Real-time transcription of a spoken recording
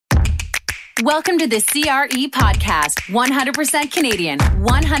Welcome to the CRE Podcast, 100% Canadian,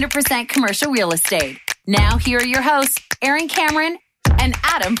 100% commercial real estate. Now, here are your hosts, Aaron Cameron and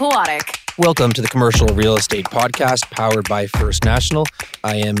Adam Pawatic. Welcome to the Commercial Real Estate Podcast, powered by First National.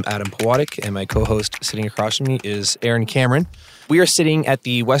 I am Adam Pawatic, and my co-host sitting across from me is Aaron Cameron. We are sitting at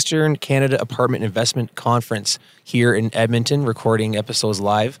the Western Canada Apartment Investment Conference here in Edmonton, recording episodes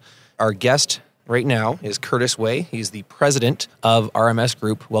live. Our guest right now is Curtis Way. He's the president of RMS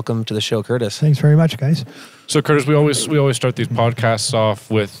Group. Welcome to the show, Curtis. Thanks very much, guys. So, Curtis, we always start these podcasts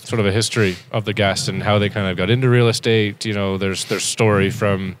off with sort of a history of the guest and how they kind of got into real estate. You know, there's story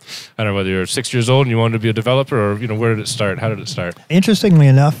from, I don't know, whether you're 6 years old and you wanted to be a developer, or, you know, where did it start? How did it start? Interestingly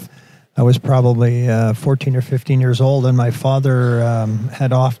enough, I was probably 14 or 15 years old, and my father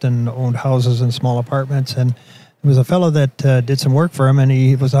had often owned houses and small apartments, and there was a fellow that did some work for him, and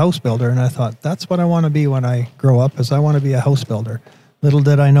he was a house builder, and I thought, that's what I want to be when I grow up, is I want to be a house builder. Little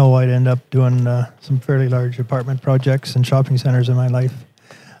did I know I'd end up doing some fairly large apartment projects and shopping centers in my life.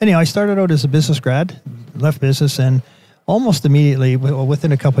 Anyhow, I started out as a business grad, left business, and almost immediately,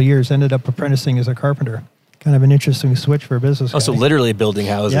 within a couple of years, ended up apprenticing as a carpenter. Kind of an interesting switch for a business guy. Oh, so literally building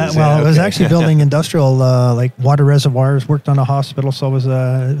houses. Yeah, well, I was actually building industrial, like water reservoirs, worked on a hospital, so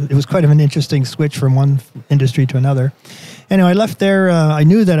it was quite of an interesting switch from one industry to another. Anyway, I left there. I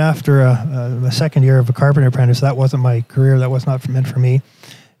knew that after a second year of a carpenter apprentice, that wasn't my career, that was not meant for me.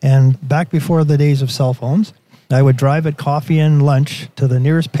 And back before the days of cell phones, I would drive at coffee and lunch to the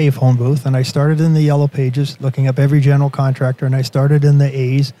nearest payphone booth, and I started in the Yellow Pages, looking up every general contractor, and I started in the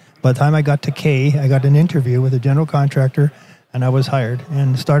A's. By the time I got to K, I got an interview with a general contractor, and I was hired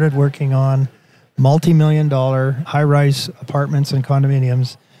and started working on multi-million-dollar high-rise apartments and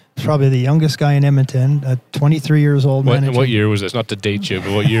condominiums. I was probably the youngest guy in Edmonton, 23 years old. What year was this? Not to date you,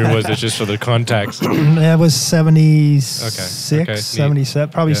 but what year was this, just for the context? It was 76, Okay.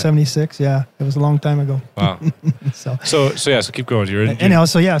 77, probably 76, yeah. It was a long time ago. Wow. So keep going. Anyhow,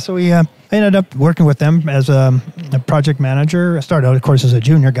 so we ended up working with them as a project manager. I started out, of course, as a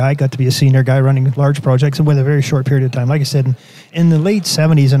junior guy, got to be a senior guy running large projects, and with a very short period of time. Like I said, in the late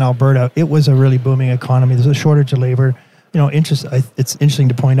 70s in Alberta, it was a really booming economy. There's a shortage of labor. You know, it's interesting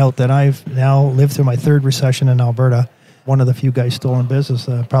to point out that I've now lived through my third recession in Alberta. One of the few guys still in business,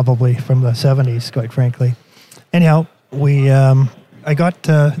 probably from the 70s, quite frankly. Anyhow, I got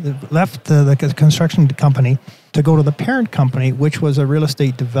left the construction company to go to the parent company, which was a real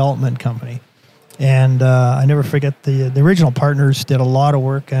estate development company. And I never forget the original partners did a lot of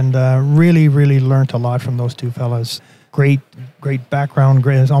work and really, really learned a lot from those two fellas. Great background.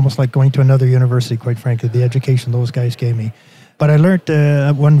 Great. It's almost like going to another university, quite frankly, the education those guys gave me. But I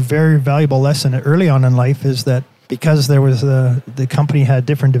learned one very valuable lesson early on in life is that because there was the company had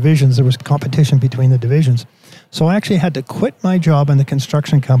different divisions, there was competition between the divisions. So I actually had to quit my job in the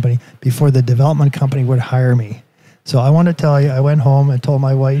construction company before the development company would hire me. So I want to tell you, I went home and told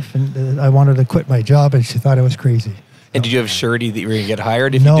my wife and I wanted to quit my job, and she thought I was crazy. And did you have surety that you were going to get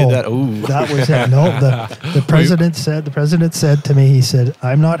hired if you did that? No, that was it. No, the president said to me, he said,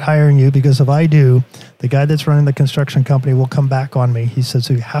 I'm not hiring you because if I do, the guy that's running the construction company will come back on me. He said,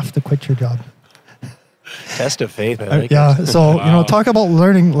 so you have to quit your job. Test of faith. I like it. So, wow. You know, talk about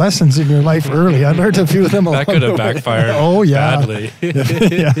learning lessons in your life early. I learned a few of them. That could have backfired badly.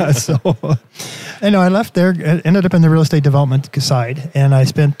 Yeah, so... I left there, ended up in the real estate development side, and I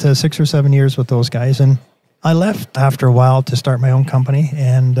spent 6 or 7 years with those guys, and I left after a while to start my own company,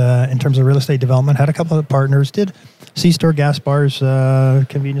 and in terms of real estate development, had a couple of partners, did C-store, gas bars,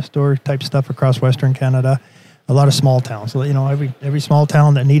 convenience store type stuff across Western Canada, a lot of small towns. So, you know, every small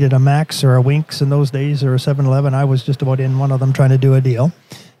town that needed a Max or a Winks in those days or a 7-Eleven, I was just about in one of them trying to do a deal.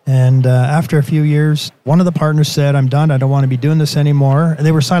 And after a few years, one of the partners said, I'm done, I don't want to be doing this anymore. And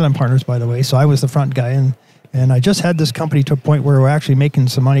they were silent partners, by the way, so I was the front guy, and I just had this company to a point where we're actually making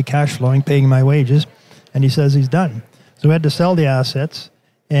some money, cash flowing, paying my wages. And he says he's done. So we had to sell the assets.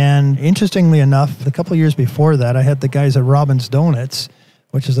 And interestingly enough, a couple of years before that, I had the guys at Robin's Donuts,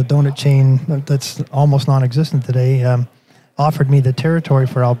 which is a donut chain that's almost non-existent today, offered me the territory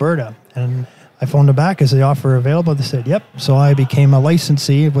for Alberta. And I phoned them back, is the offer available? They said, yep. So I became a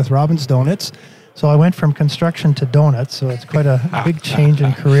licensee with Robin's Donuts. So I went from construction to donuts, so it's quite a big change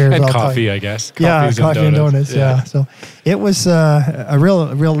in careers. And coffee, I guess. Coffee and donuts, yeah. So it was a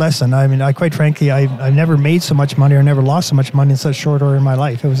real lesson. I mean, quite frankly, I never made so much money or never lost so much money in such short order in my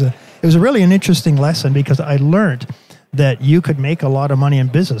life. It was a really an interesting lesson because I learned that you could make a lot of money in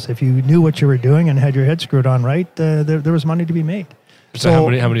business if you knew what you were doing and had your head screwed on right. There was money to be made. So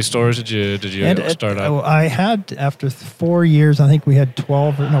how many stores did you start at? I had, after 4 years, I think we had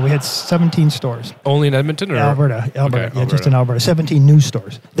 17 stores. Only in Edmonton or Alberta? Okay, yeah, just in Alberta. 17 new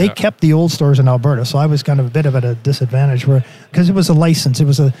stores. They kept the old stores in Alberta, so I was kind of a bit of at a disadvantage because it was a license. It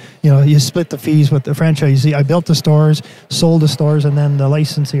was you split the fees with the franchisee. I built the stores, sold the stores, and then the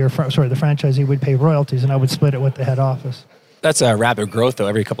licensee the franchisee would pay royalties, and I would split it with the head office. That's a rapid growth, though.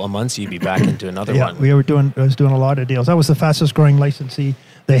 Every couple of months, you'd be back into another one. Yeah, I was doing a lot of deals. I was the fastest growing licensee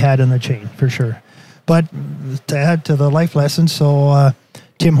they had in the chain, for sure. But to add to the life lessons, so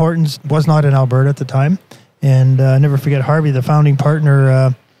Tim Hortons was not in Alberta at the time. And I never forget, Harvey, the founding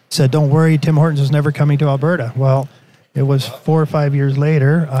partner, said, "Don't worry, Tim Hortons is never coming to Alberta." Well, it was 4 or 5 years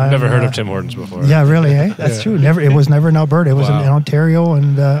later. I've never heard of Tim Hortons before. Yeah, really, eh? That's true. It was never in Alberta. It was in Ontario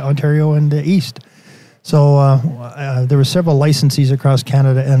and East. So there were several licensees across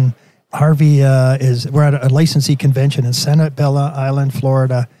Canada, and Harvey we're at a licensee convention in Sanibel Island,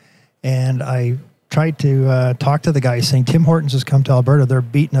 Florida, and I tried to talk to the guys saying, Tim Hortons has come to Alberta. They're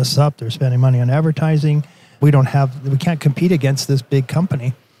beating us up. They're spending money on advertising. We can't compete against this big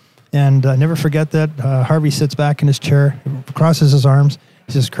company. And I never forget that Harvey sits back in his chair, crosses his arms.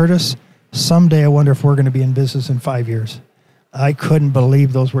 He says, "Curtis, someday I wonder if we're going to be in business in 5 years." I couldn't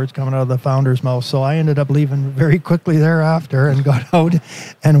believe those words coming out of the founder's mouth. So I ended up leaving very quickly thereafter and got out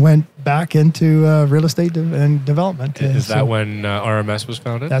and went back into real estate and development. Is that when RMS was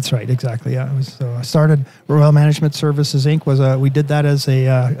founded? That's right, exactly. Yeah, I started Royal Management Services Inc. We did that as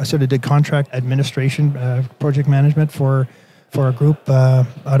I sort of did contract administration, project management for a group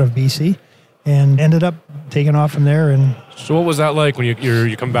out of BC, and ended up taking off from there. And so what was that like when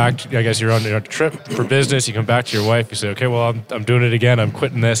you come back? I guess you're on a trip for business. You come back to your wife. You say, "Okay, well, I'm doing it again. I'm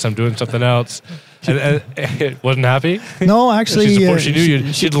quitting this. I'm doing something else." And wasn't happy? No, actually, she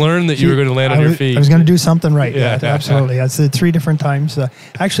knew she'd learned that you were going to land on your feet. I was going to do something right. Yeah, absolutely. I said 3 different times.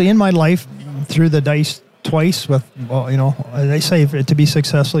 Actually, in my life, threw the dice twice. They say to be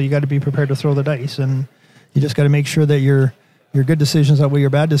successful, you got to be prepared to throw the dice, and you just got to make sure that your good decisions outweigh your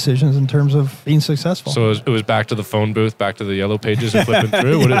bad decisions in terms of being successful. So it was back to the phone booth, back to the yellow pages and flipping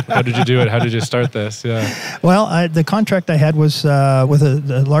through. How did you do it? How did you start this? Yeah. Well, the contract I had was with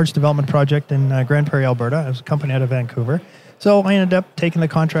a large development project in Grand Prairie, Alberta. It was a company out of Vancouver. So I ended up taking the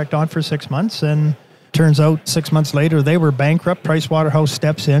contract on for 6 months, and turns out 6 months later they were bankrupt. Pricewaterhouse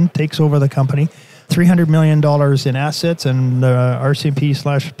steps in, takes over the company. $300 million in assets, and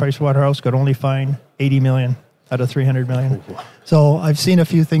RCMP/Pricewaterhouse could only find $80 million out of $300 million. So I've seen a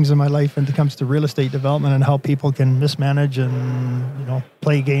few things in my life when it comes to real estate development and how people can mismanage and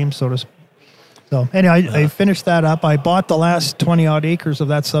play games, so to speak. So anyway, I finished that up. I bought the last 20 odd acres of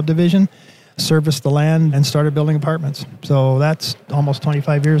that subdivision, serviced the land, and started building apartments. So that's almost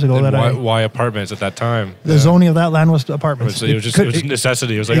 25 years ago. Why apartments at that time? The zoning of that land was apartments. So it was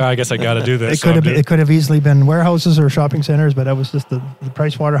necessity. It was like, I guess I got to do this. It could have easily been warehouses or shopping centers, but that was just the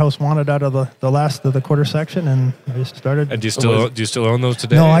Pricewaterhouse wanted out of the last of the quarter section, and I just started. And do you still own those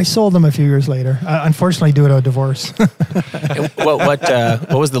today? No, I sold them a few years later. Unfortunately, due to a divorce. What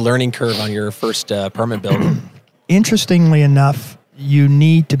was the learning curve on your first apartment building? Interestingly enough, you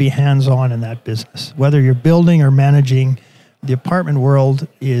need to be hands-on in that business. Whether you're building or managing, the apartment world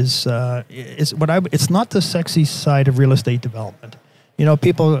is it's not the sexy side of real estate development.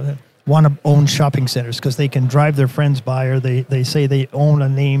 People want to own shopping centers because they can drive their friends by, or they say they own a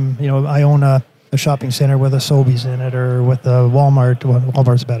name. I own a shopping center with a Sobeys in it, or with a Walmart. Well,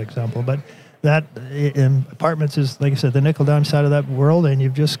 Walmart's a bad example, but that in apartments is, like I said, the nickel dime side of that world, and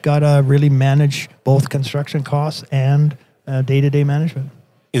you've just got to really manage both construction costs and day-to-day management.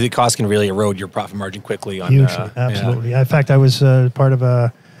 The cost can really erode your profit margin quickly. Hugely, absolutely. Yeah. In fact, I was part of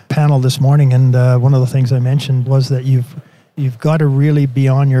a panel this morning, and one of the things I mentioned was that you've got to really be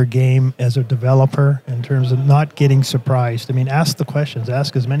on your game as a developer in terms of not getting surprised. I mean, ask the questions.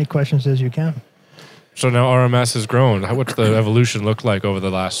 Ask as many questions as you can. So now RMS has grown. What's the evolution look like over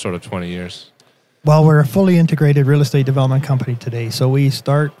the last sort of 20 years? Well, we're a fully integrated real estate development company today. So we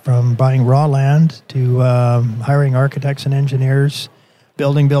start from buying raw land to hiring architects and engineers,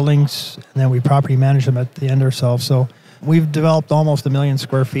 building buildings, and then we property manage them at the end ourselves. So we've developed almost 1 million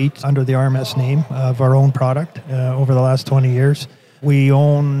square feet under the RMS name of our own product over the last 20 years. We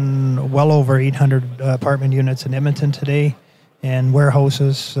own well over 800 apartment units in Edmonton today, and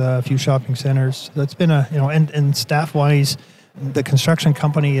warehouses, a few shopping centers. So it's been and staff-wise, the construction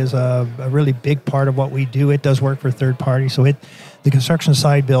company is a really big part of what we do. It does work for third parties. So the construction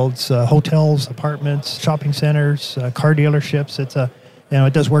side builds hotels, apartments, shopping centers, car dealerships.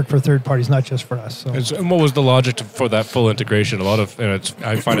 It does work for third parties, not just for us. So. And what was the logic for that full integration? I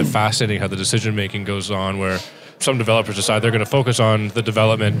find it fascinating how the decision making goes on, where some developers decide they're going to focus on the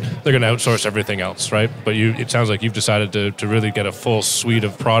development, they're going to outsource everything else, right? But it sounds like you've decided to really get a full suite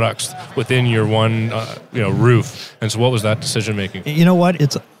of products within your one roof. And so what was that decision making? You know what?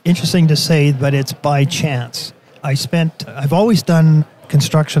 It's interesting to say, but it's by chance. I've always done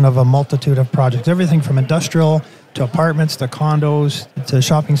construction of a multitude of projects, everything from industrial to apartments to condos to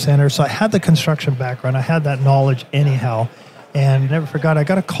shopping centers. So I had the construction background. I had that knowledge anyhow. And never forgot, I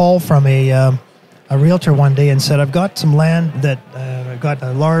got a call from a realtor one day and said, I've got some land that got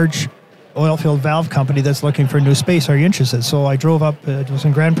a large oil field valve company that's looking for new space. Are you interested? So I drove up, it was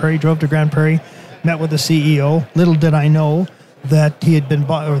in Grand Prairie, drove to Grand Prairie, met with the CEO. Little did I know that they had been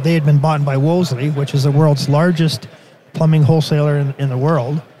bought by Wolseley, which is the world's largest plumbing wholesaler in the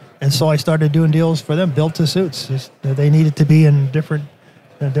world. And so I started doing deals for them, built to suits. They needed to be in different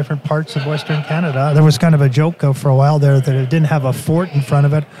parts of Western Canada. There was kind of a joke for a while there that it didn't have a fort in front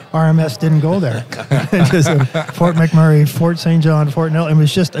of it. RMS didn't go there. Just Fort McMurray, Fort St. John, Fort Nelson.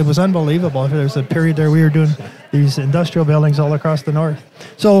 It was unbelievable. There was a period there we were doing these industrial buildings all across the north.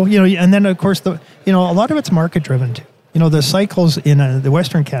 So, and then of course, a lot of it's market driven too. The cycles in the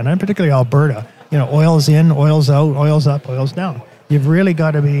Western Canada, and particularly Alberta, oil's in, oil's out, oil's up, oil's down. You've really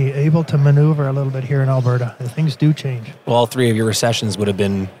got to be able to maneuver a little bit here in Alberta. Things do change. Well, all three of your recessions would have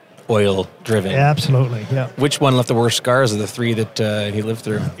been oil-driven. Absolutely, yeah. Which one left the worst scars of the three that he lived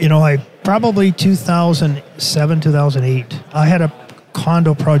through? I probably 2007, 2008, I had a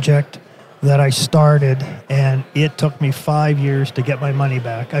condo project that I started, and it took me 5 years to get my money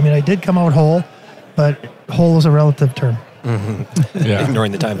back. I mean, I did come out whole, but whole is a relative term. Mm-hmm. Yeah.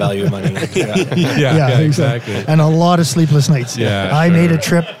 Ignoring the time value of money. Yeah, exactly. And a lot of sleepless nights. Yeah, I made a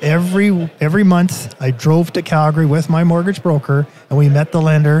trip every month. I drove to Calgary with my mortgage broker, and we met the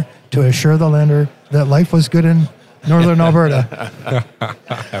lender to assure the lender that life was good in Northern Alberta.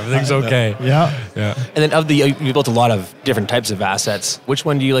 Everything's okay. Yeah. And then you built a lot of different types of assets. Which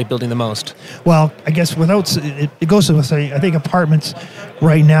one do you like building the most? Well, I guess it goes to say, I think apartments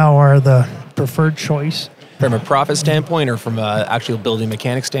right now are the preferred choice. From a profit standpoint or from an actual building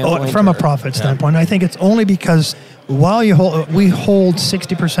mechanic standpoint? From a profit standpoint. I think it's only because while we hold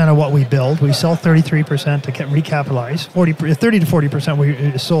 60% of what we build, we sell 33% to recapitalize, 30 to 40%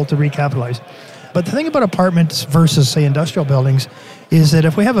 we sold to recapitalize. But the thing about apartments versus, say, industrial buildings is that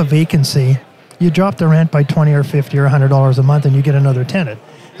if we have a vacancy, you drop the rent by $20 or $50 or $100 a month and you get another tenant.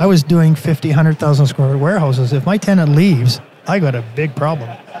 I was doing 50, 100,000 square foot warehouses. If my tenant leaves, I got a big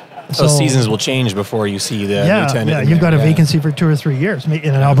problem. So seasons will change before you see the new tenant. Yeah, you've got a vacancy for 2 or 3 years.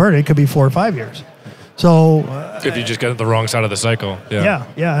 In Alberta, it could be 4 or 5 years. So if you just get the wrong side of the cycle. Yeah.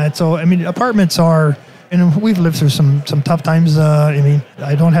 And so, apartments are, and we've lived through some tough times.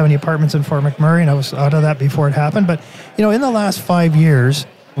 I don't have any apartments in Fort McMurray, and I was out of that before it happened. But, in the last 5 years,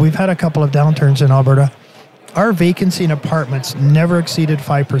 we've had a couple of downturns in Alberta. Our vacancy in apartments never exceeded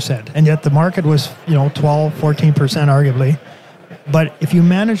 5%. And yet the market was, 12, 14% arguably. But if you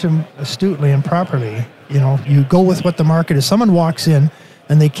manage them astutely and properly, you go with what the market is. Someone walks in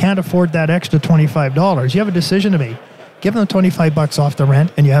and they can't afford that extra $25. You have a decision to make. Give them $25 off the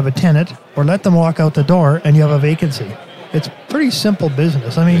rent and you have a tenant, or let them walk out the door and you have a vacancy. It's pretty simple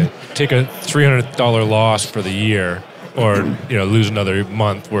business. Take a $300 loss for the year, or lose another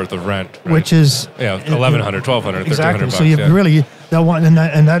month worth of rent, right? Which is $1,100, $1,200, exactly. $1,300. So you really that one,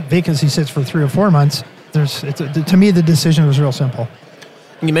 and that vacancy sits for 3 or 4 months. To me, the decision was real simple.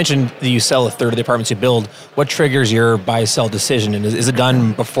 You mentioned that you sell a third of the apartments you build. What triggers your buy-sell decision? And is it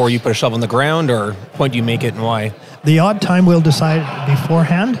done before you put a shovel in the ground, or when do you make it and why? The odd time we'll decide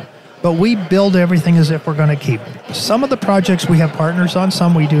beforehand, but we build everything as if we're going to keep. Some of the projects we have partners on,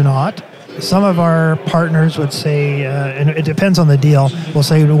 some we do not. Some of our partners would say, and it depends on the deal, will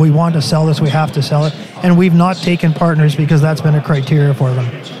say, we want to sell this, we have to sell it. And we've not taken partners because that's been a criteria for them.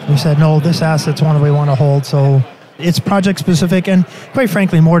 We said, no, this asset's one we want to hold. So it's project specific and quite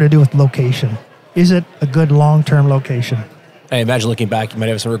frankly, more to do with location. Is it a good long-term location? I imagine looking back, you might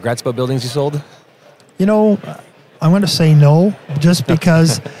have some regrets about buildings you sold? I want to say no, just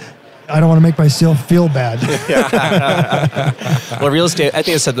because I don't want to make myself feel bad. Well, real estate, I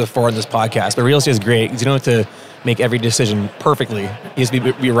think I said before in this podcast, but real estate is great because you don't have to make every decision perfectly. You just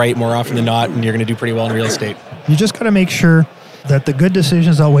be right more often than not, and you're going to do pretty well in real estate. You just got to make sure that the good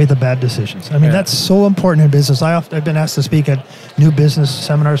decisions outweigh the bad decisions. That's so important in business. I've been asked to speak at new business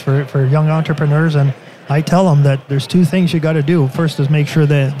seminars for young entrepreneurs, and I tell them that there's 2 things you got to do. First is make sure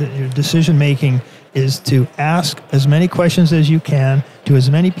that your decision making is to ask as many questions as you can to as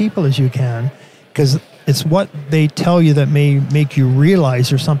many people as you can, because it's what they tell you that may make you realize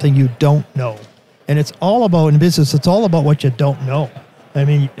there's something you don't know. And it's all about, in business, it's all about what you don't know. I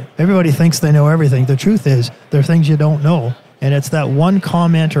mean, everybody thinks they know everything. The truth is, there are things you don't know. And it's that one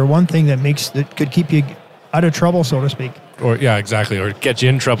comment or one thing that could keep you out of trouble, so to speak. Or yeah, exactly. Or get you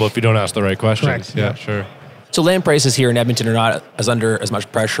in trouble if you don't ask the right questions. Correct. Yeah, sure. So land prices here in Edmonton are not under as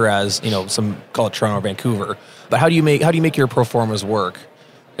much pressure as, some call it Toronto or Vancouver. But how do you make your pro formas work?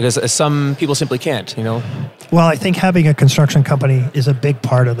 Because some people simply can't, Well, I think having a construction company is a big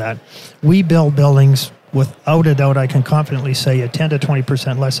part of that. We build buildings, without a doubt, I can confidently say, at 10 to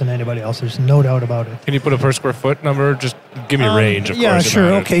 20% less than anybody else. There's no doubt about it. Can you put a per square foot number? Just give me a range, of course. Yeah,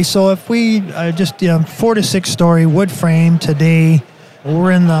 sure. Okay, so if we 4 to 6 story wood frame today,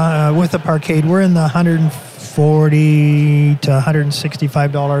 we're in the, with the parkade, we're in the $140 to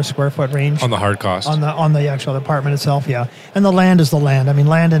 $165 square foot range. On the hard cost. On the actual apartment itself, yeah. And the land is the land. I mean,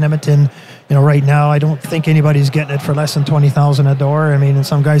 land in Edmonton, right now, I don't think anybody's getting it for less than $20,000 a door. I mean, and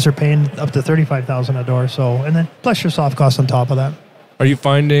some guys are paying up to $35,000 a door. So, and then plus your soft costs on top of that. Are you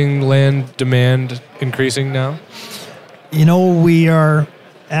finding land demand increasing now? We are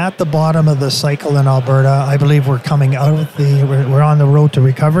at the bottom of the cycle in Alberta. I believe we're coming out of we're on the road to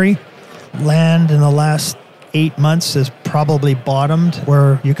recovery. Land in the last 8 months has probably bottomed,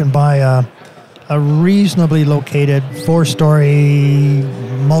 where you can buy a reasonably located 4-story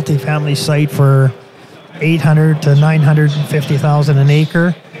multifamily site for $800,000 to $950,000 an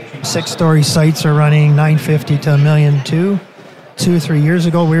acre. 6-story sites are running $950,000 to $1.2 million. 2 or 3 years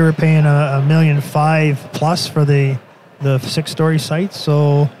ago, we were paying $1.5 million plus for the 6-story sites.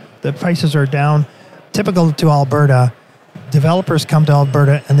 So the prices are down. Typical to Alberta, developers come to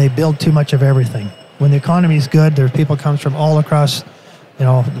Alberta and they build too much of everything. When the economy is good, there's people comes from all across,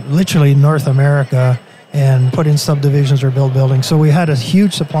 literally North America, and put in subdivisions or build buildings. So we had a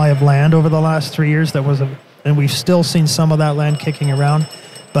huge supply of land over the last 3 years and we've still seen some of that land kicking around,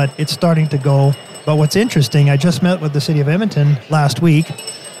 but it's starting to go. But what's interesting, I just met with the City of Edmonton last week,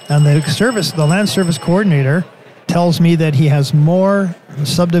 and the land service coordinator tells me that he has more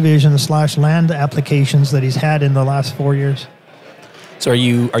subdivision/land applications that he's had in the last 4 years. So are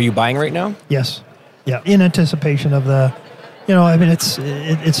you buying right now? Yes. Yeah, in anticipation of the,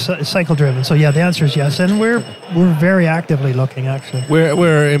 it's cycle driven. So yeah, the answer is yes, and we're very actively looking actually.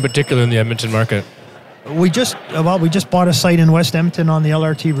 Where in particular in the Edmonton market? We just bought a site in West Edmonton on the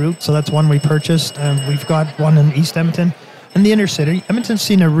LRT route, so that's one we purchased, and we've got one in East Edmonton. In the inner city, Edmonton's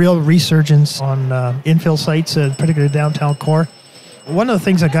seen a real resurgence on infill sites, particularly downtown core. One of the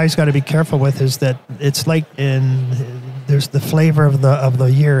things that guys got to be careful with is that it's like there's the flavor of the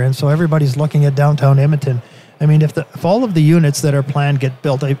year, and so everybody's looking at downtown Edmonton. I mean, if all of the units that are planned get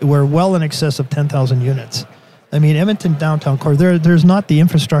built, we're well in excess of 10,000 units. I mean, Edmonton downtown core, there's not the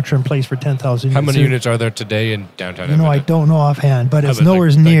infrastructure in place for 10,000 units. How many units are there today in downtown Edmonton? I don't know offhand, but it's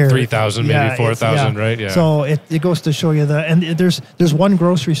nowhere near. 3,000, maybe 4,000, right? Yeah. So it goes to show you and there's one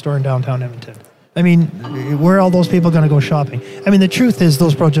grocery store in downtown Edmonton. I mean, where are all those people going to go shopping? I mean, the truth is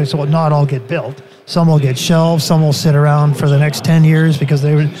those projects will not all get built. Some will get shelved. Some will sit around for the next 10 years because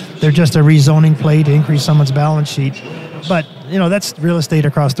they're just a rezoning play to increase someone's balance sheet. But, that's real estate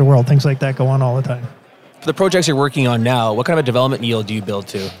across the world. Things like that go on all the time. For the projects you're working on now, what kind of a development yield do you build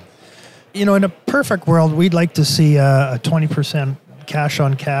to? In a perfect world, we'd like to see a 20% cash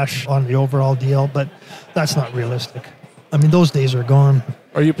on the overall deal, but that's not realistic. I mean, those days are gone.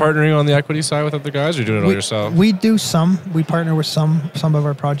 Are you partnering on the equity side with other guys, or are you doing it all yourself? We do some. We partner with some of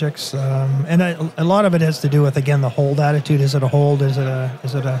our projects, and a lot of it has to do with, again, the hold attitude. Is it a hold? Is it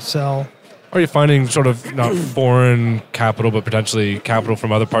a sell? Are you finding sort of not foreign capital, but potentially capital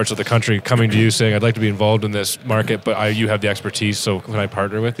from other parts of the country coming to you saying, I'd like to be involved in this market, but you have the expertise, so can I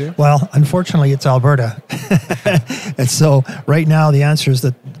partner with you? Well, unfortunately, it's Alberta. And so right now the answer is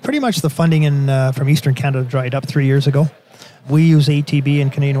that pretty much the funding from Eastern Canada dried up 3 years ago. We use ATB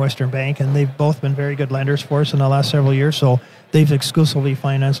and Canadian Western Bank, and they've both been very good lenders for us in the last several years, so they've exclusively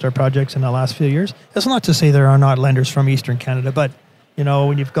financed our projects in the last few years. That's not to say there are not lenders from Eastern Canada, but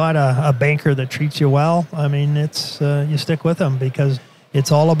when you've got a banker that treats you well, I mean, it's you stick with them because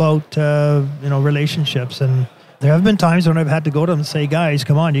it's all about relationships. And there have been times when I've had to go to them and say, guys,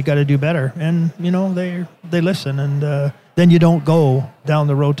 come on, you got to do better. And they listen, and then you don't go down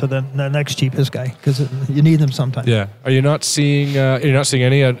the road to the next cheapest guy because you need them sometimes. Yeah. Are you not seeing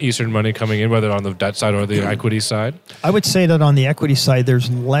any Eastern money coming in, whether on the debt side or the equity side? I would say that on the equity side, there's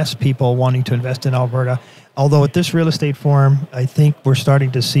less people wanting to invest in Alberta. Although at this real estate forum, I think we're starting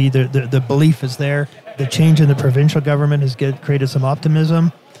to see the belief is there. The change in the provincial government has created some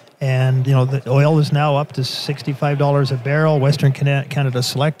optimism. And, the oil is now up to $65 a barrel. Western Canada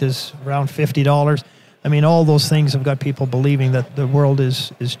Select is around $50. I mean, all those things have got people believing that the world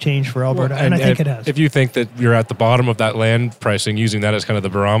is changed for Alberta, and I think it has. If you think that you're at the bottom of that land pricing, using that as kind of the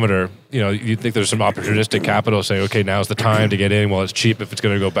barometer, you think there's some opportunistic capital saying, okay, now's the time to get in while it's cheap if it's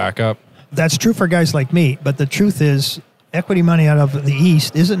going to go back up. That's true for guys like me, but the truth is, equity money out of the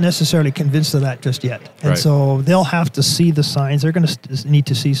East isn't necessarily convinced of that just yet. And so they'll have to see the signs. They're going to need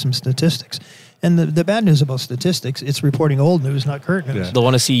to see some statistics. And the bad news about statistics, it's reporting old news, not current news. Yeah. They'll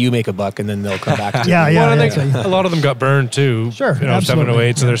want to see you make a buck, and then they'll come back to Yeah, you. yeah. Well, I think a lot of them got burned too. Sure,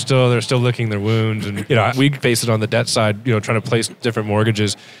 708, so they're still licking their wounds. And we face it on the debt side. Trying to place different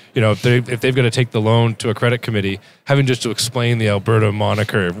mortgages. If they've got to take the loan to a credit committee, having just to explain the Alberta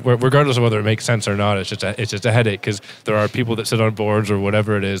moniker, regardless of whether it makes sense or not, it's just a headache because there are people that sit on boards or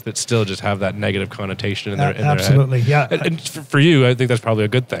whatever it is that still just have that negative connotation in their head. Absolutely, yeah. And for you, I think that's probably a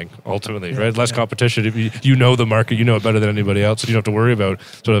good thing ultimately, right? Less competition. You know the market, you know it better than anybody else, so you don't have to worry about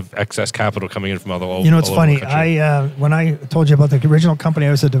sort of excess capital coming in from all it's funny. When I told you about the original company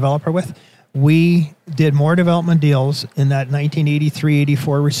I was a developer with, we did more development deals in that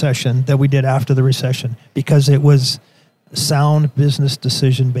 1983-84 recession than we did after the recession because it was sound business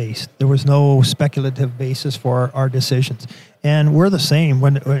decision based. There was no speculative basis for our decisions. And we're the same.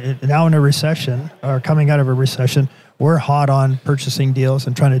 When now in a recession, or coming out of a recession, we're hot on purchasing deals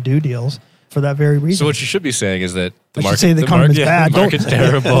and trying to do deals for that very reason. So what you should be saying is that the market, the economy's bad. The market's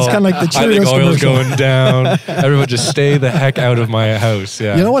terrible. It's kind of like the Cheerios I think oil's commercial. going down. Everyone just stay the heck out of my house.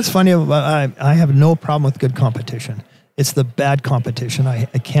 Yeah. You know what's funny? I have no problem with good competition. It's the bad competition I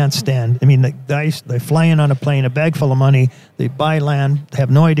can't stand. I mean, the guys, they fly in on a plane, a bag full of money, they buy land, they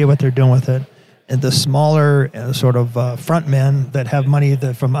have no idea what they're doing with it. And the smaller sort of front men that have money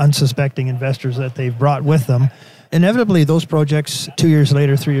from unsuspecting investors that they've brought with them, inevitably those projects 2 years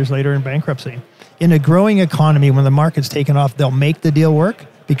later, 3 years later in bankruptcy. In a growing economy, when the market's taken off, they'll make the deal work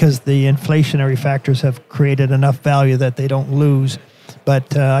because the inflationary factors have created enough value that they don't lose.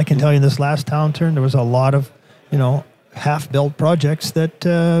 But I can tell you in this last downturn, there was a lot of, half-built projects that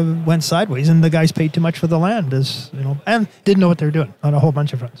went sideways, and the guys paid too much for the land, and didn't know what they were doing on a whole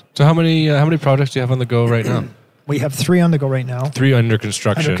bunch of fronts. So how many projects do you have on the go right now? We have 3 on the go right now. 3 under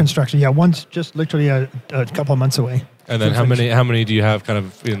construction. Under construction, yeah. One's just literally a couple of months away. And then how many do you have kind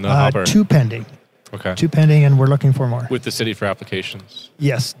of in the hopper? 2 pending. Okay. 2 pending, and we're looking for more. With the city for applications?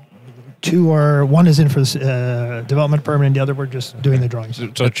 Yes. 2 are, one is in for development permit, and the other we're just doing the drawings.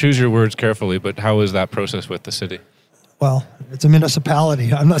 So choose your words carefully, but how is that process with the city? Well, it's a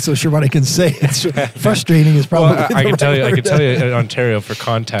municipality. I'm not so sure what I can say. It's frustrating is probably I can tell you in Ontario, for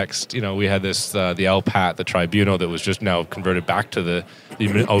context, we had this, the LPAT, the tribunal that was just now converted back to the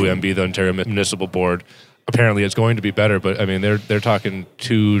OMB, the Ontario Municipal Board. Apparently it's going to be better, but I mean, they're talking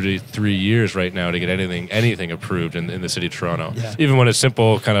 2 to 3 years right now to get anything approved in the city of Toronto. Yeah. Even when it's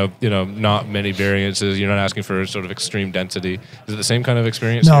simple, kind of, not many variances, you're not asking for sort of extreme density. Is it the same kind of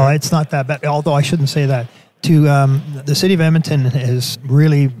experience? No, here? it's not that bad, although I shouldn't say that. The city of Edmonton has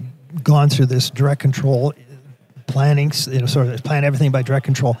really gone through this direct control planning, sort of plan everything by direct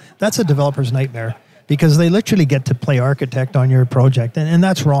control. That's a developer's nightmare because they literally get to play architect on your project, and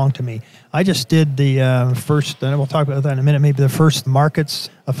that's wrong to me. I just did the first, and we'll talk about that in a minute, maybe the first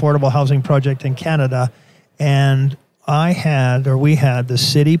Markets affordable housing project in Canada, and we had the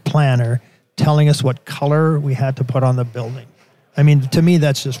city planner telling us what color we had to put on the building. I mean, to me,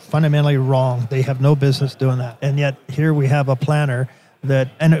 that's just fundamentally wrong. They have no business doing that. And yet here we have a planner that,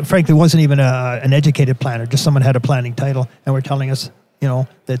 and frankly, wasn't even an educated planner, just someone had a planning title, and were telling us,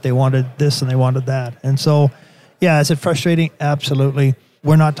 that they wanted this and they wanted that. And so, yeah, is it frustrating? Absolutely.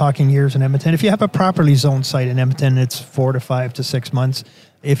 We're not talking years in Edmonton. If you have a properly zoned site in Edmonton, it's 4 to 5 to 6 months.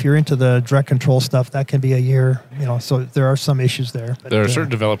 If you're into the direct control stuff, that can be a year. So there are some issues there. But, there are certain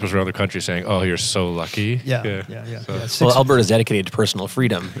developers around the country saying, "Oh, you're so lucky." Yeah. Well, Alberta's dedicated to personal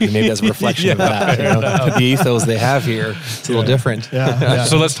freedom. And maybe that's a reflection of that. The ethos they have here, it's a little different. Yeah.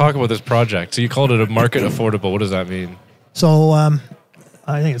 So let's talk about this project. So you called it a market affordable. What does that mean? So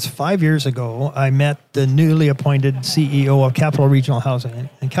I think it's 5 years ago, I met the newly appointed CEO of Capital Regional Housing.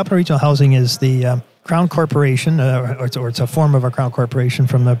 And Capital Regional Housing is the Crown Corporation, or it's a form of a Crown Corporation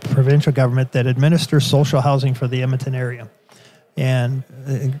from the provincial government that administers social housing for the Edmonton area. And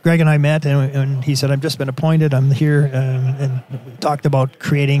Greg and I met, and he said, I've just been appointed. I'm here, and we talked about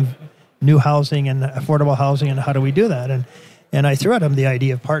creating new housing and affordable housing, and how do we do that? And I threw at him the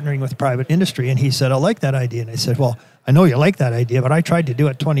idea of partnering with private industry, and he said, I like that idea. And I said, well, I know you like that idea, but I tried to do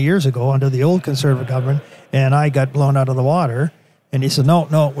it 20 years ago under the old Conservative government, and I got blown out of the water. And he said, no,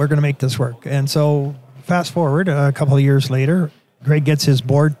 we're going to make this work. And so fast forward a couple of years later, Greg gets his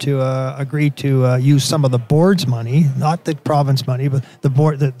board to agree to use some of the board's money, not the province money, but the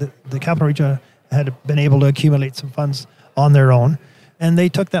board, the Capital Region had been able to accumulate some funds on their own, and they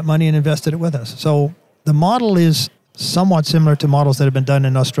took that money and invested it with us. So the model is somewhat similar to models that have been done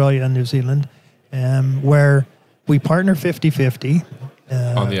in Australia and New Zealand, where we partner 50-50.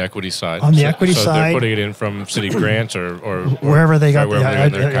 On the equity side. On the equity so side. they're putting it in from city grants or wherever they got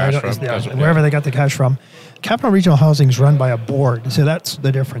their cash from. Wherever they got the cash from. Capital Regional Housing is run by a board, so that's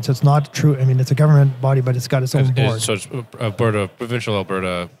the difference. It's not true. I mean, it's a government body, but it's got its own board. So it's provincial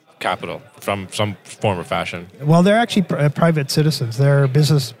Alberta capital from some form or fashion. Well, they're actually private citizens. They're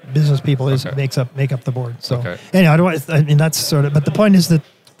business people make up the board. So anyway, that's sort of. But the point is that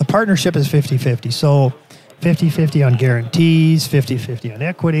the partnership is 50-50. So 50-50 on guarantees, 50-50 on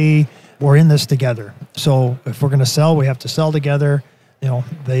equity. We're in this together. So if we're going to sell, we have to sell together.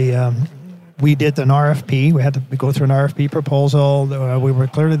 We did an RFP. We had to go through an RFP proposal. We were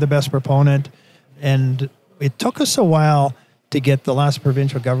clearly the best proponent. And it took us a while to get the last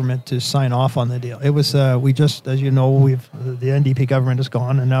provincial government to sign off on the deal. It was, we just, as you know, the NDP government is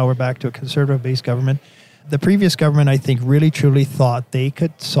gone, and now we're back to a conservative-based government. The previous government, I think, really truly thought they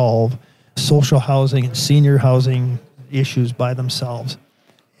could solve social housing and senior housing issues by themselves.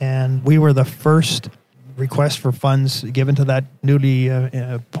 And we were the first request for funds given to that newly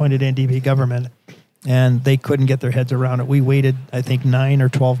appointed NDP government, and they couldn't get their heads around it. We waited, I think, 9 or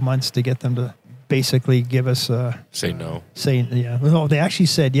 12 months to get them to basically give us say no. Well, they actually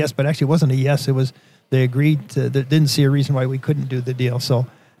said yes, but actually it wasn't a yes. It was they agreed to. They didn't see a reason why we couldn't do the deal. So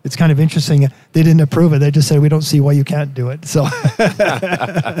it's kind of interesting. They didn't approve it. They just said we don't see why you can't do it. So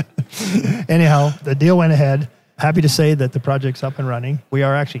anyhow, the deal went ahead. Happy to say that the project's up and running. We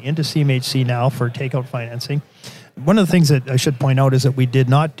are actually into CMHC now for takeout financing. One of the things that I should point out is that we did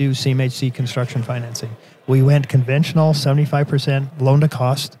not do CMHC construction financing. We went conventional, 75% loan to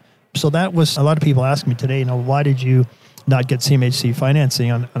cost. So that was, a lot of people ask me today, why did you not get CMHC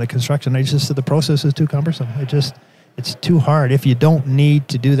financing on the construction? I just said the process is too cumbersome. It's too hard. If you don't need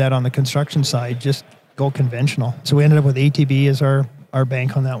to do that on the construction side, just go conventional. So we ended up with ATB as our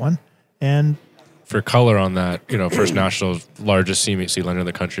bank on that one. And for color on that, First National's largest CMHC lender in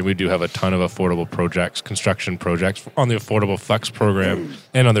the country. We do have a ton of affordable projects, construction projects on the Affordable Flex program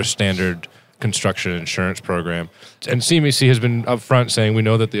and on their standard construction insurance program. And CMHC has been upfront saying we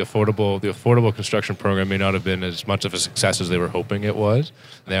know that the affordable construction program may not have been as much of a success as they were hoping it was.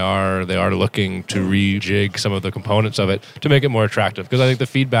 They are looking to rejig some of the components of it to make it more attractive, because I think the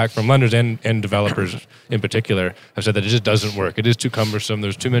feedback from lenders and developers in particular have said that it just doesn't work. It is too cumbersome.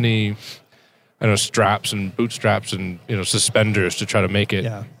 There's too many straps and bootstraps and suspenders to try to make it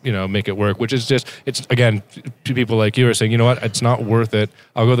make it work, which is just, it's again, people like you are saying, it's not worth it.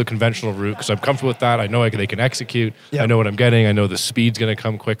 I'll go the conventional route because I'm comfortable with that. I know they can execute. I know what I'm getting. I know the speed's going to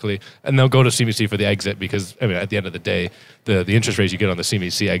come quickly, and they'll go to CMHC for the exit because at the end of the day, the interest rates you get on the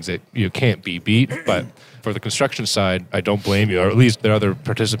CMHC exit can't be beat. But for the construction side, I don't blame you, or at least there are other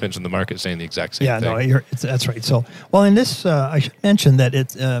participants in the market saying the exact same thing. Yeah, that's right. So, well, in this, I should mention that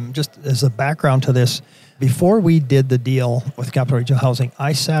it's just as a background to this, before we did the deal with Capital Regional Housing,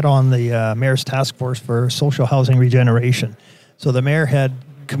 I sat on the Mayor's Task Force for Social Housing Regeneration. So the Mayor had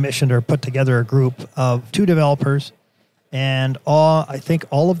commissioned or put together a group of 2 developers, and I think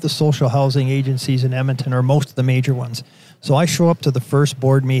all of the social housing agencies in Edmonton, or most of the major ones. So I show up to the first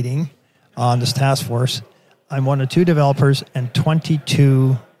board meeting on this task force. I'm one of 2 developers and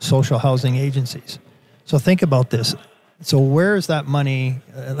 22 social housing agencies. So think about this. So where is that money?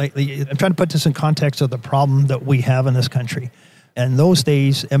 I'm trying to put this in context of the problem that we have in this country. And those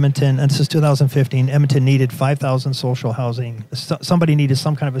days, Edmonton, and this is 2015, Edmonton needed 5,000 social housing. Somebody needed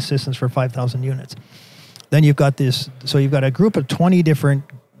some kind of assistance for 5,000 units. Then you've got you've got a group of 20 different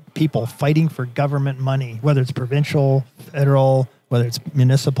people fighting for government money, whether it's provincial, federal, whether it's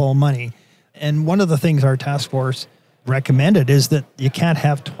municipal money. And one of the things our task force recommended is that you can't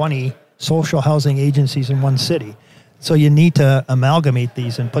have 20 social housing agencies in one city. So you need to amalgamate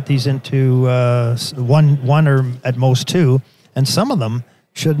these and put these into one or at most 2. And some of them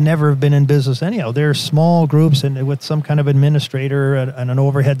should never have been in business anyhow. They're small groups and with some kind of administrator and an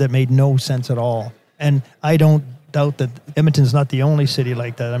overhead that made no sense at all. And I don't doubt that Edmonton's not the only city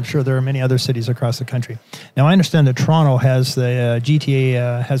like that. I'm sure there are many other cities across the country. Now, I understand that Toronto has the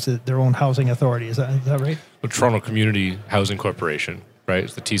GTA has their own housing authority. Is that right? The Toronto Community Housing Corporation, right?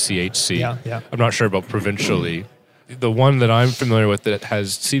 It's the TCHC. Yeah. I'm not sure about provincially. the one that I'm familiar with that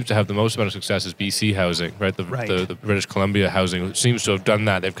seems to have the most amount of success is BC Housing, right? The British Columbia Housing seems to have done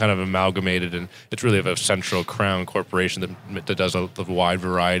that. They've kind of amalgamated, and it's really a central crown corporation that does a wide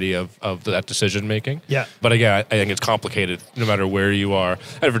variety of that decision making. Yeah. But again, I think it's complicated no matter where you are.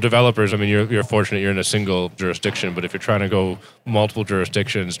 And for developers, I mean, you're fortunate you're in a single jurisdiction, but if you're trying to go multiple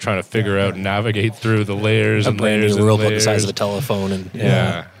jurisdictions, trying to figure out and navigate through the layers and layers and world layers. The size of a telephone and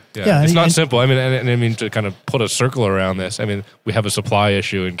Yeah, it's not simple. I mean, and I mean, to kind of put a circle around this, I mean, we have a supply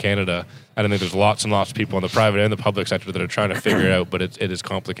issue in Canada. I think there's lots and lots of people in the private and the public sector that are trying to figure it out, but it is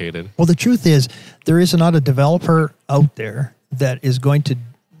complicated. Well, the truth is, there is not a developer out there that is going to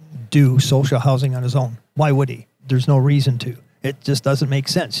do social housing on his own. Why would he? There's no reason to. It just doesn't make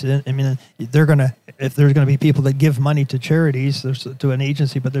sense. I mean, if there's going to be people that give money to charities, to an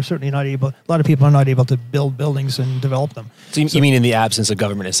agency, but they're certainly not able. A lot of people are not able to build buildings and develop them. So you mean in the absence of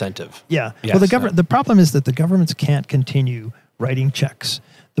government incentive? Yeah. Yes. Well, the problem is that the governments can't continue writing checks.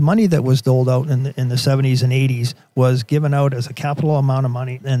 The money that was doled out in the 70s and 80s was given out as a capital amount of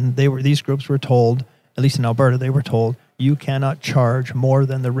money, and these groups were told, at least in Alberta, they were told, you cannot charge more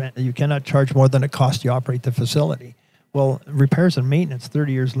than the rent. You cannot charge more than it costs you to operate the facility. Well, repairs and maintenance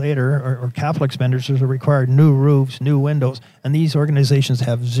 30 years later or capital expenditures are required, new roofs, new windows, and these organizations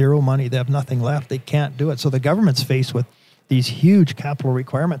have zero money. They have nothing left. They can't do it. So the government's faced with these huge capital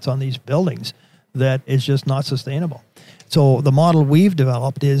requirements on these buildings that is just not sustainable. So the model we've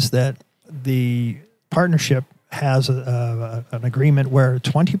developed is that the partnership has an agreement where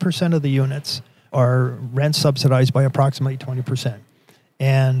 20% of the units are rent subsidized by approximately 20%.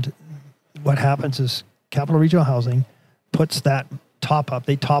 And what happens is Capital Regional Housing puts that top up.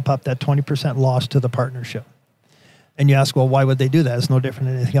 They top up that 20% loss to the partnership. And you ask, well, why would they do that? It's no different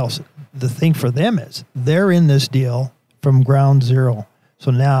than anything else. The thing for them is they're in this deal from ground zero. So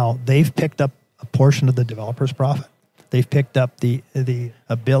now they've picked up a portion of the developer's profit. They've picked up the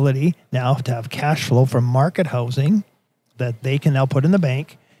ability now to have cash flow from market housing that they can now put in the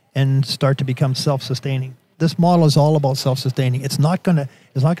bank and start to become self-sustaining. This model is all about self-sustaining. It's not going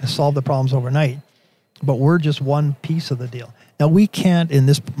to solve the problems overnight, but we're just one piece of the deal. Now, we can't, in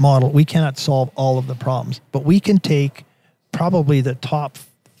this model, we cannot solve all of the problems, but we can take probably the top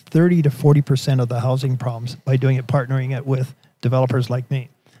 30 to 40% of the housing problems by doing it, partnering it with developers like me.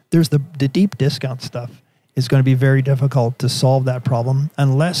 There's the deep discount stuff is going to be very difficult to solve that problem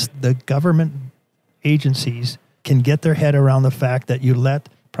unless the government agencies can get their head around the fact that you let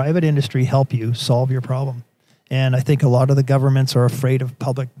private industry help you solve your problem. And I think a lot of the governments are afraid of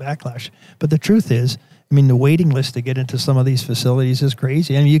public backlash. But the truth is, I mean, the waiting list to get into some of these facilities is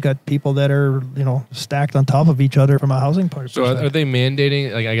crazy. I mean, you got people that are, stacked on top of each other from a housing perspective. So are they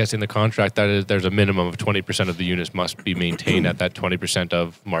mandating, like I guess in the contract, that there's a minimum of 20% of the units must be maintained at that 20%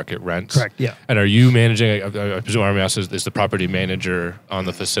 of market rents? Correct, yeah. And are you managing, I presume RMS is the property manager on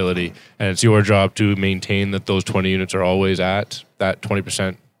the facility, and it's your job to maintain that those 20 units are always at that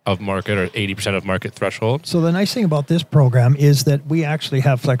 20% of market or 80% of market threshold? So the nice thing about this program is that we actually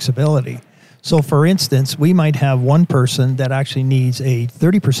have flexibility. So for instance, we might have one person that actually needs a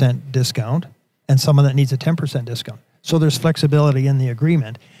 30% discount and someone that needs a 10% discount. So there's flexibility in the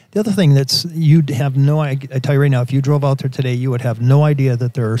agreement. The other thing you'd have I tell you right now, if you drove out there today, you would have no idea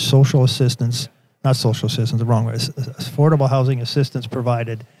that there are affordable housing assistance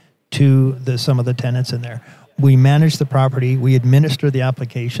provided to some of the tenants in there. We manage the property. We administer the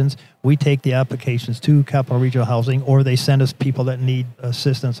applications. We take the applications to Capital Regional Housing, or they send us people that need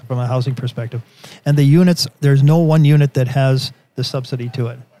assistance from a housing perspective. And the units, there's no one unit that has the subsidy to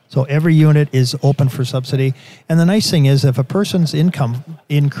it. So every unit is open for subsidy. And the nice thing is if a person's income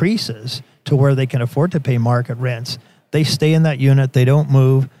increases to where they can afford to pay market rents, they stay in that unit. They don't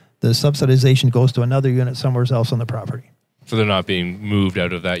move. The subsidization goes to another unit somewhere else on the property. So they're not being moved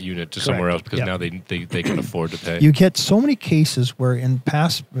out of that unit to Correct. somewhere else because Yeah. now they can afford to pay. You get so many cases where in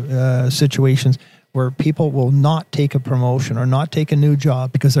past situations where people will not take a promotion or not take a new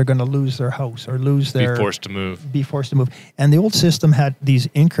job because they're going to lose their house or lose their... Be forced to move. And the old system had these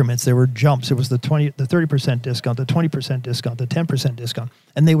increments. There were jumps. It was the 30% discount, the 20% discount, the 10% discount.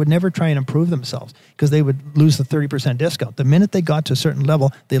 And they would never try and improve themselves because they would lose the 30% discount. The minute they got to a certain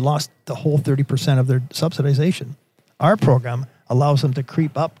level, they lost the whole 30% of their subsidization. Our program allows them to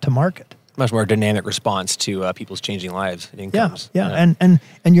creep up to market. Much more dynamic response to people's changing lives and incomes. Yeah. And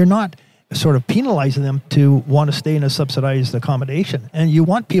you're not sort of penalizing them to want to stay in a subsidized accommodation. And you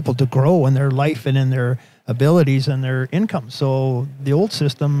want people to grow in their life and in their abilities and their income. So the old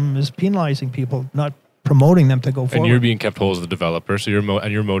system is penalizing people, not promoting them to go forward. And you're being kept whole as the developer, so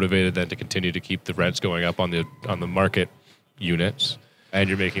you're motivated then to continue to keep the rents going up on the market units. And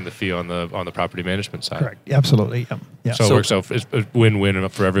you're making the fee on the property management side. Correct. Absolutely. Yeah. So it works out. It's a win-win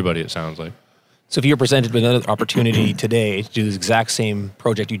for everybody, it sounds like. So if you were presented with another opportunity today to do the exact same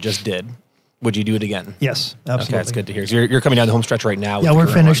project you just did, would you do it again? Yes, absolutely. Okay, that's good to hear. So you're coming down the home stretch right now. Yeah, we're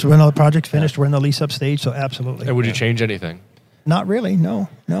finished. When the project's finished, we're in the lease-up stage, so absolutely. And would you change anything? Not really, no.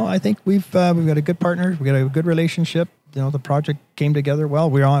 I think we've got a good partner. We got a good relationship. The project came together well.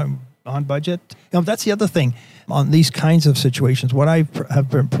 We're on budget. That's the other thing on these kinds of situations. What I have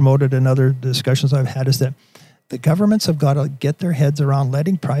been promoted in other discussions I've had is that the governments have got to get their heads around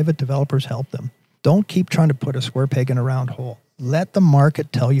letting private developers help them. Don't keep trying to put a square peg in a round hole. Let the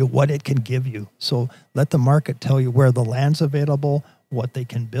market tell you what it can give you. So let the market tell you where the land's available, what they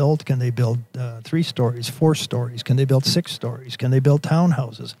can build. Can they build 3 stories, 4 stories? Can they build 6 stories? Can they build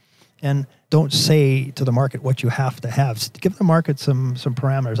townhouses? And don't say to the market what you have to have. Give the market some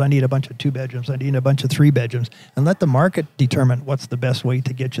parameters. I need a bunch of 2 bedrooms. I need a bunch of 3 bedrooms. And let the market determine what's the best way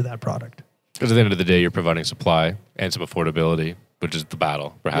to get you that product. Because at the end of the day, you're providing supply and some affordability, which is the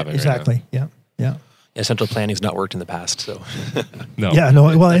battle we're having exactly. right now. Yeah. Yeah, central planning's not worked in the past, so. No. Yeah,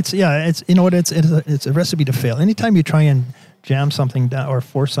 no. Well, it's a recipe to fail. Anytime you try and jam something down or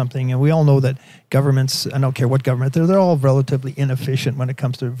force something, and we all know that governments, I don't care what government, they're all relatively inefficient when it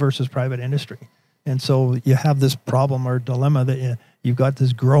comes to versus private industry. And so you have this problem or dilemma that you've got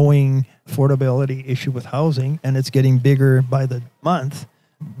this growing affordability issue with housing, and it's getting bigger by the month.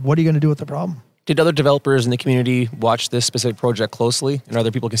 What are you going to do with the problem? Did other developers in the community watch this specific project closely? And are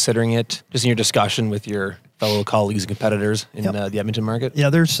there people considering it just in your discussion with your fellow colleagues and competitors in the Edmonton market? Yeah,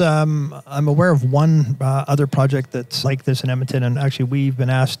 there's. I'm aware of one other project that's like this in Edmonton, and actually we've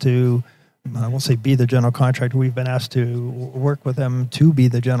been asked to, I won't say be the general contractor, we've been asked to work with them to be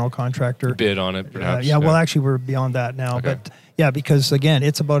the general contractor. Bid on it, perhaps? Well, actually we're beyond that now. Okay. But yeah, because again,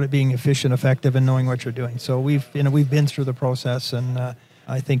 it's about it being efficient, effective, and knowing what you're doing. So we've been through the process, and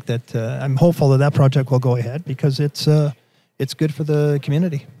I think that I'm hopeful that project will go ahead because it's good for the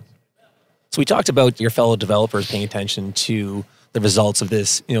community. So we talked about your fellow developers paying attention to the results of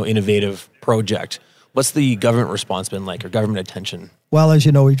this, innovative project. What's the government response been like, or government attention? Well, as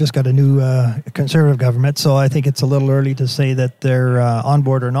you know, we've just got a new conservative government, so I think it's a little early to say that they're on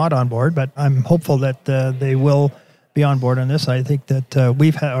board or not on board. But I'm hopeful that they will be on board on this. I think that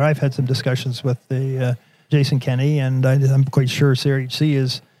I've had some discussions with the Jason Kenney, and I'm quite sure CRHC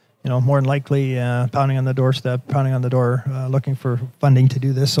is, more than likely pounding on the door, looking for funding to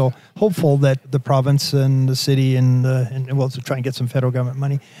do this. So hopeful that the province and the city and we'll try and get some federal government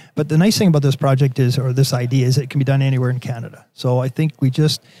money. But the nice thing about this project this idea is it can be done anywhere in Canada. So I think we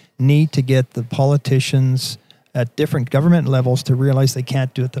just need to get the politicians at different government levels to realize they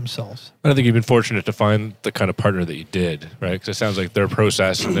can't do it themselves. I think you've been fortunate to find the kind of partner that you did, right? Because it sounds like their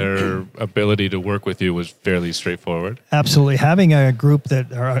process and their ability to work with you was fairly straightforward. Absolutely. Having a group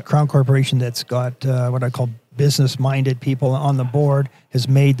or a Crown Corporation that's got what I call business-minded people on the board has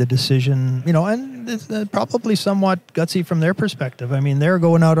made the decision, and it's probably somewhat gutsy from their perspective. I mean, they're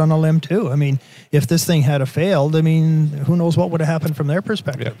going out on a limb too. I mean, if this thing had failed, who knows what would have happened from their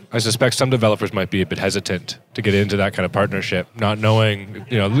perspective. Yeah. I suspect some developers might be a bit hesitant to get into that kind of partnership, not knowing,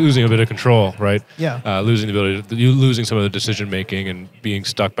 losing a bit of control, right? Yeah. Losing the ability, losing some of the decision-making and being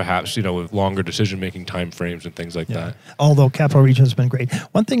stuck perhaps, with longer decision-making time frames and things like that. Although Capital Region has been great.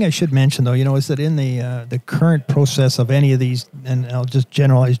 One thing I should mention, though, is that in the current process of any of these, and I'll just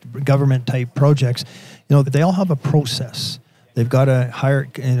generalize government-type projects, they all have a process. They've got to hire,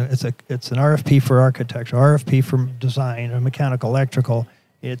 it's an RFP for architecture, RFP for design, or mechanical, electrical.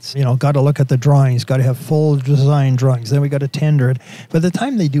 It's, got to look at the drawings, got to have full design drawings. Then we got to tender it. By the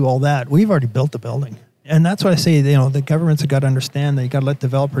time they do all that, we've already built the building. And that's why I say, the governments have got to understand they got to let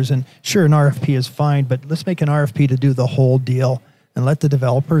developers in. Sure, an RFP is fine, but let's make an RFP to do the whole deal and let the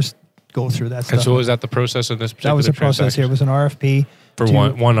developers go through that stuff. And so was that the process in this particular That was the process here. It was an RFP. For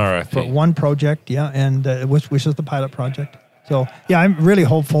one RFP. For one project, and which is the pilot project. So, I'm really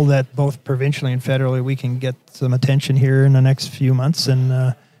hopeful that both provincially and federally we can get some attention here in the next few months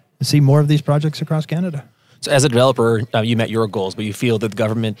and see more of these projects across Canada. So as a developer, you met your goals, but you feel that the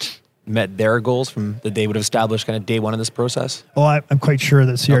government met their goals from that they would have established kind of day one in this process? Oh, I'm quite sure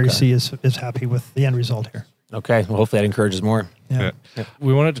that CREC is happy with the end result here. Okay. Well, hopefully that encourages more. Yeah.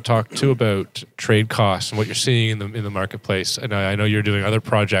 We wanted to talk too about trade costs and what you're seeing in the marketplace. And I know you're doing other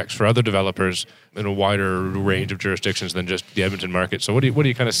projects for other developers in a wider range of jurisdictions than just the Edmonton market. So what are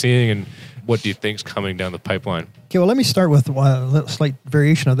you kind of seeing, and what do you think's coming down the pipeline? Okay, well, let me start with a slight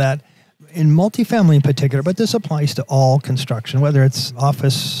variation of that. In multifamily in particular, but this applies to all construction, whether it's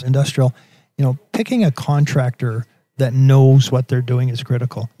office, industrial, picking a contractor that knows what they're doing is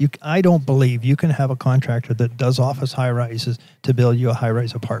critical. I don't believe you can have a contractor that does office high-rises to build you a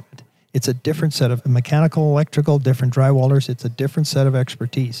high-rise apartment. It's a different set of mechanical, electrical, different drywallers. It's a different set of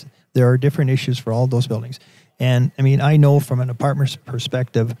expertise. There are different issues for all those buildings. And I mean, I know from an apartment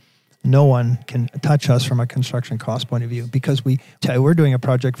perspective, no one can touch us from a construction cost point of view because we're doing a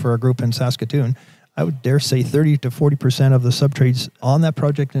project for a group in Saskatoon. I would dare say 30 to 40% of the subtrades on that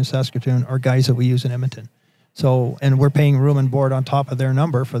project in Saskatoon are guys that we use in Edmonton. So, and we're paying room and board on top of their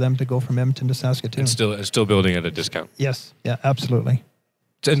number for them to go from Edmonton to Saskatoon. And still building at a discount. Yes, yeah, absolutely.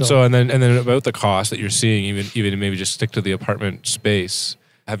 And then about the cost that you're seeing, even maybe just stick to the apartment space.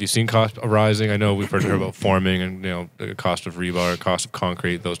 Have you seen costs arising? I know we've heard about forming and the cost of rebar, cost of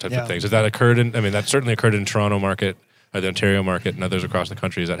concrete, those types of things. Has that occurred that certainly occurred in Toronto market, the Ontario market, and others across the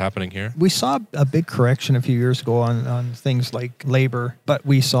country. Is that happening here? We saw a big correction a few years ago on things like labor, but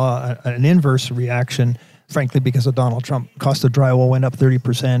we saw an inverse reaction, frankly, because of Donald Trump. Cost of drywall went up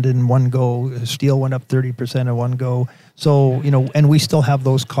 30% in one go. Steel went up 30% in one go. So, and we still have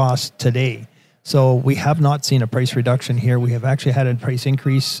those costs today. So we have not seen a price reduction here. We have actually had a price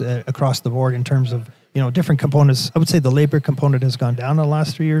increase across the board in terms of, different components. I would say the labor component has gone down in the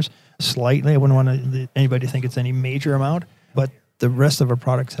last 3 years slightly. I wouldn't want anybody to think it's any major amount, but the rest of our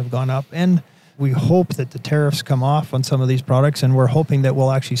products have gone up. And we hope that the tariffs come off on some of these products, and we're hoping that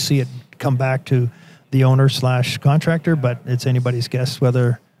we'll actually see it come back to the owner/contractor, but it's anybody's guess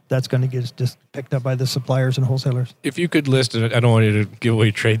whether that's going to get just picked up by the suppliers and wholesalers. If you could list, and I don't want you to give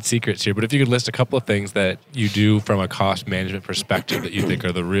away trade secrets here, but if you could list a couple of things that you do from a cost management perspective that you think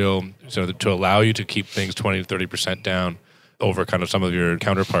are the real, to allow you to keep things 20 to 30% down over kind of some of your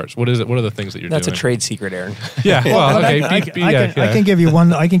counterparts. What is it? What are the things that you're doing? That's a trade secret, Aaron. Yeah. Well, okay. I can give you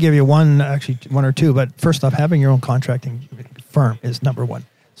one. I can give you one, actually one or two. But first off, having your own contracting firm is number one.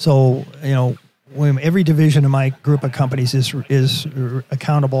 So every division of my group of companies is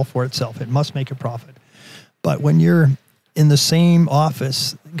accountable for itself. It must make a profit. But when you're in the same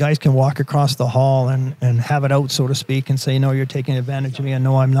office, guys can walk across the hall and have it out, so to speak, and say, no, you're taking advantage of me, and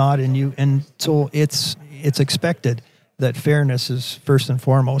no, I'm not. And so it's expected that fairness is first and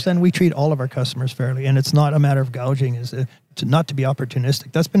foremost. And we treat all of our customers fairly. And it's not a matter of gouging, not to be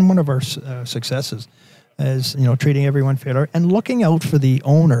opportunistic. That's been one of our successes, is treating everyone fair and looking out for the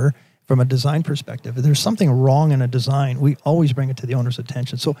owner. From a design perspective, if there's something wrong in a design, we always bring it to the owner's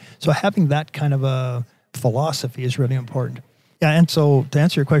attention. So having that kind of a philosophy is really important. Yeah, and so to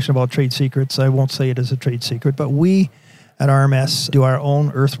answer your question about trade secrets, I won't say it is a trade secret, but we at RMS do our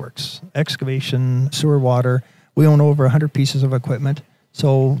own earthworks, excavation, sewer, water. We own over 100 pieces of equipment.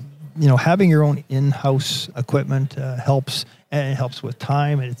 So, having your own in-house equipment helps, and it helps with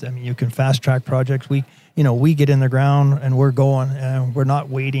time. You can fast-track projects. We get in the ground and we're going, and we're not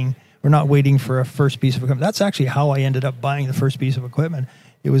waiting. We're not waiting for a first piece of equipment. That's actually how I ended up buying the first piece of equipment.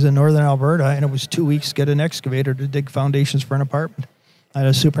 It was in northern Alberta, and it was 2 weeks to get an excavator to dig foundations for an apartment. I had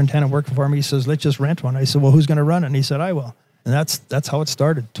a superintendent working for me. He says, let's just rent one. I said, well, who's going to run it? And he said, I will. And that's how it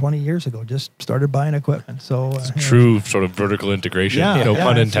started 20 years ago. Just started buying equipment. So true sort of vertical integration. No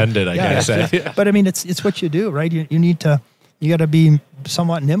pun intended, I guess. But it's what you do, right? You got to be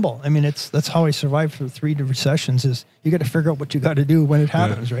somewhat nimble. That's how I survived for 3 recessions. Is you got to figure out what you got to do when it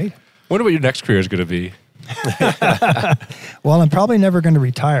happens, right? Wonder what your next career is going to be. Well, I'm probably never going to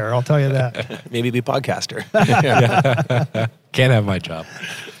retire. I'll tell you that. Maybe be a podcaster. Can't have my job.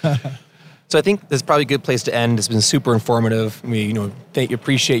 So I think this is probably a good place to end. It's been super informative. We,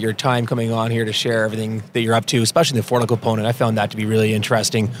 appreciate your time coming on here to share everything that you're up to, especially the affordable component. I found that to be really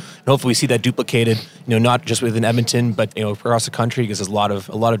interesting, and hopefully we see that duplicated. Not just within Edmonton, but across the country, because there's a lot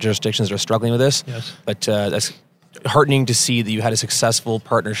of jurisdictions that are struggling with this. Yes. But that's heartening to see that you had a successful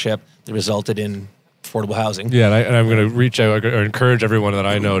partnership that resulted in affordable housing. Yeah, and I'm going to reach out or encourage everyone that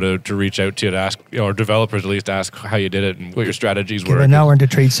I know to reach out to you to ask, or developers at least ask how you did it and what your strategies were. But now we're into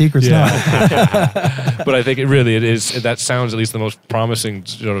trade secrets now. But I think it is, that sounds at least the most promising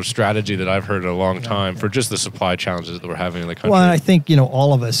strategy that I've heard in a long time for just the supply challenges that we're having in the country. Well, and I think,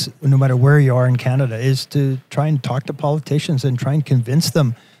 all of us, no matter where you are in Canada, is to try and talk to politicians and try and convince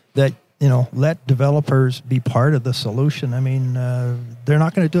them that, let developers be part of the solution. They're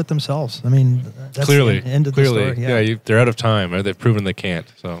not going to do it themselves. That's clearly, the end of the story. Yeah, they're out of time. Right? They've proven they can't.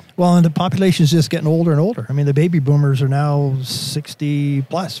 So well, and the population is just getting older and older. The baby boomers are now 60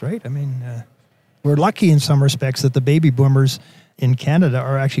 plus, right? We're lucky in some respects that the baby boomers in Canada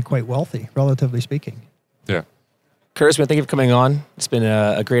are actually quite wealthy, relatively speaking. Yeah. Curtis, thank you for coming on. It's been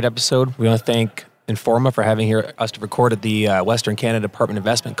a great episode. We want to thank Informa for having us to record at the Western Canada Apartment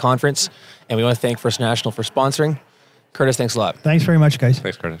Investment Conference. And we want to thank First National for sponsoring. Curtis, thanks a lot. Thanks very much, guys.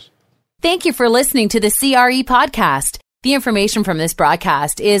 Thanks, Curtis. Thank you for listening to the CRE podcast. The information from this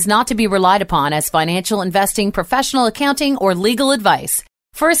broadcast is not to be relied upon as financial investing, professional accounting, or legal advice.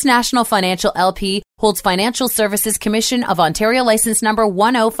 First National Financial LP holds Financial Services Commission of Ontario license number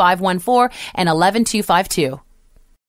 10514 and 11252.